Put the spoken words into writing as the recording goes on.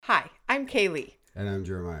I'm Kaylee. And I'm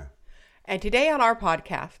Jeremiah. And today on our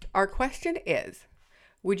podcast, our question is,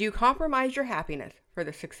 would you compromise your happiness for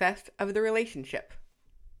the success of the relationship?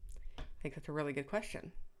 I think that's a really good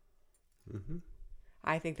question. Mm-hmm.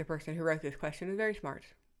 I think the person who wrote this question is very smart.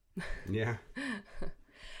 Yeah.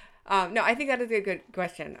 No, I think that is a good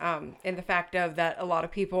question. In the fact of that a lot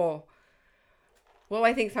of people, well,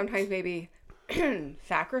 I think sometimes maybe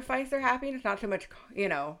sacrifice their happiness, not so much,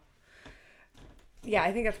 yeah,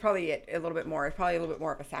 I think that's probably it a little bit more. It's probably a little bit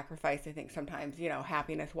more of a sacrifice, I think, sometimes,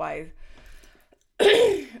 happiness wise.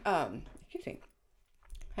 Excuse me.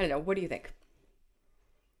 I don't know. What do you think?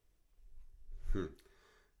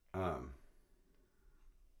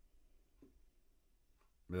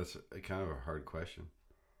 That's kind of a hard question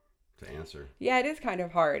to answer. Yeah, it is kind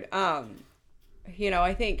of hard.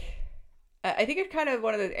 I think it's kind of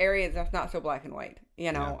one of those areas that's not so black and white,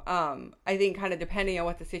 Yeah. I think kind of depending on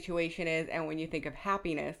what the situation is and when you think of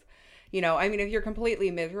happiness, if you're completely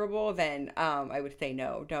miserable, then I would say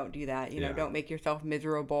no, don't do that. Yeah. Don't make yourself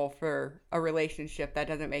miserable for a relationship that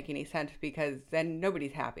doesn't make any sense, because then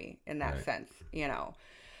nobody's happy in that Right. sense,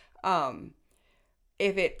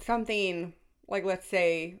 If it's something like, let's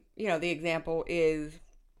say, the example is,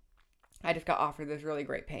 I just got offered this really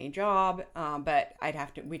great paying job, but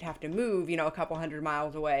we'd have to move, a couple 100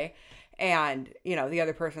 miles away. And, the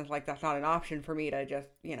other person's like, that's not an option for me to just,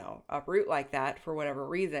 uproot like that for whatever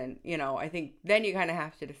reason. I think then you kind of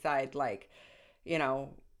have to decide, like,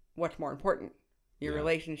 what's more important, your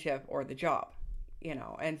relationship or the job,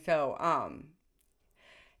 And so,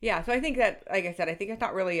 so I think that, like I said, I think it's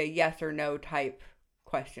not really a yes or no type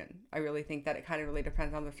question. I really think that it kind of really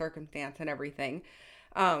depends on the circumstance and everything.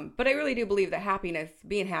 But I really do believe that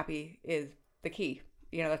being happy is the key.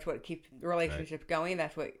 That's what keeps relationships going.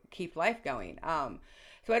 That's what keeps life going.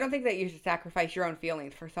 So I don't think that you should sacrifice your own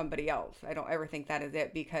feelings for somebody else. I don't ever think that is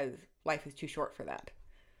it, because life is too short for that.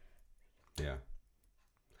 Yeah.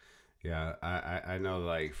 Yeah. I know,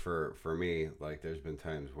 like, for me, like, there's been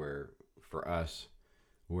times where, for us,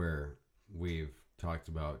 where we've talked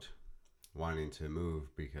about wanting to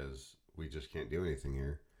move because we just can't do anything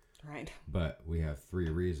here. Right. But we have 3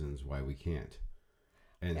 reasons why we can't.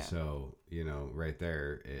 And so, right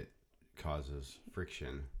there, it causes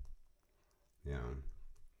friction.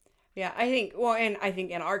 Yeah, I think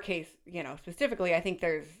in our case, specifically, I think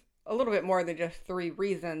there's a little bit more than just 3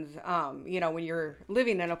 reasons. When you're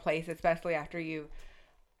living in a place, especially after you,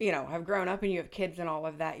 have grown up and you have kids and all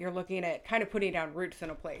of that, you're looking at kind of putting down roots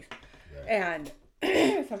in a place. Right. And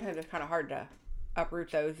sometimes it's kind of hard to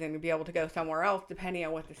uproot those and be able to go somewhere else depending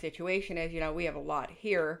on what the situation is. We have a lot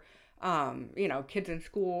here, kids in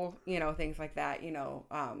school, things like that,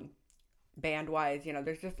 band wise,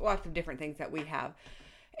 there's just lots of different things that we have.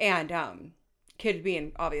 And kids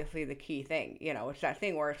being obviously the key thing, it's that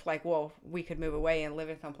thing where it's like, well, we could move away and live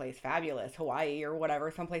in someplace fabulous, Hawaii or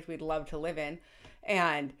whatever, someplace we'd love to live in,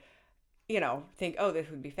 and think, oh, this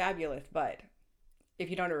would be fabulous. But if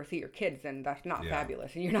you don't ever see your kids, then that's not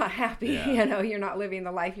fabulous, and you're not happy. Yeah. You're not living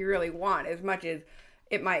the life you really want, as much as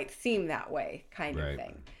it might seem that way, kind of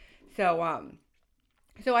thing. So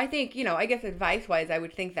I think, I guess advice wise, I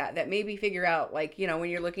would think that maybe figure out, like, when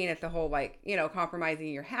you're looking at the whole, like, compromising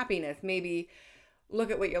your happiness, maybe look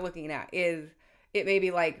at what you're looking at. Is it maybe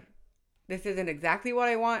like, this isn't exactly what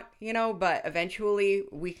I want, but eventually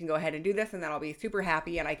we can go ahead and do this, and then I'll be super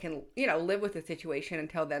happy, and I can, live with the situation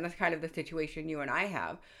until then. That's kind of the situation you and I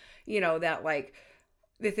have, that, like,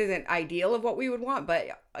 this isn't ideal of what we would want, but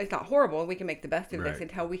it's not horrible, and we can make the best of this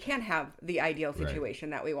until we can have the ideal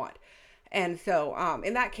situation that we want. And so,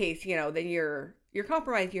 in that case, then you're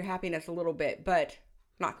compromising your happiness a little bit, but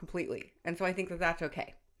not completely. And so I think that that's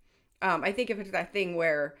okay. I think if it's that thing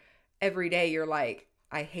where every day you're like,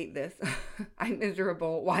 I hate this, I'm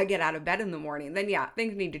miserable, why get out of bed in the morning? Then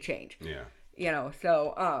things need to change. Yeah.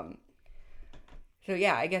 So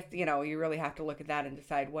I guess, you really have to look at that and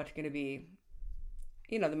decide what's going to be,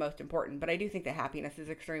 the most important. But I do think that happiness is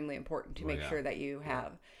extremely important to make sure that you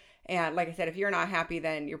have. And like I said, if you're not happy,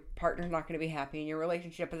 then your partner's not going to be happy, and your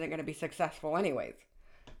relationship isn't going to be successful anyways.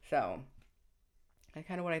 So that's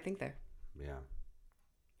kind of what I think there. Yeah.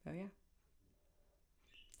 So,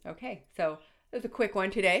 okay. So it was a quick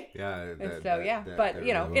one today. Yeah. But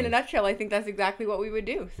in a nutshell, I think that's exactly what we would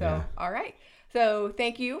do. So, all right. So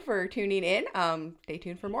thank you for tuning in. Stay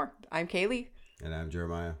tuned for more. I'm Kaylee. And I'm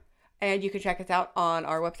Jeremiah. And you can check us out on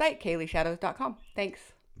our website, kayleeshadows.com. Thanks.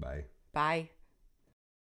 Bye. Bye.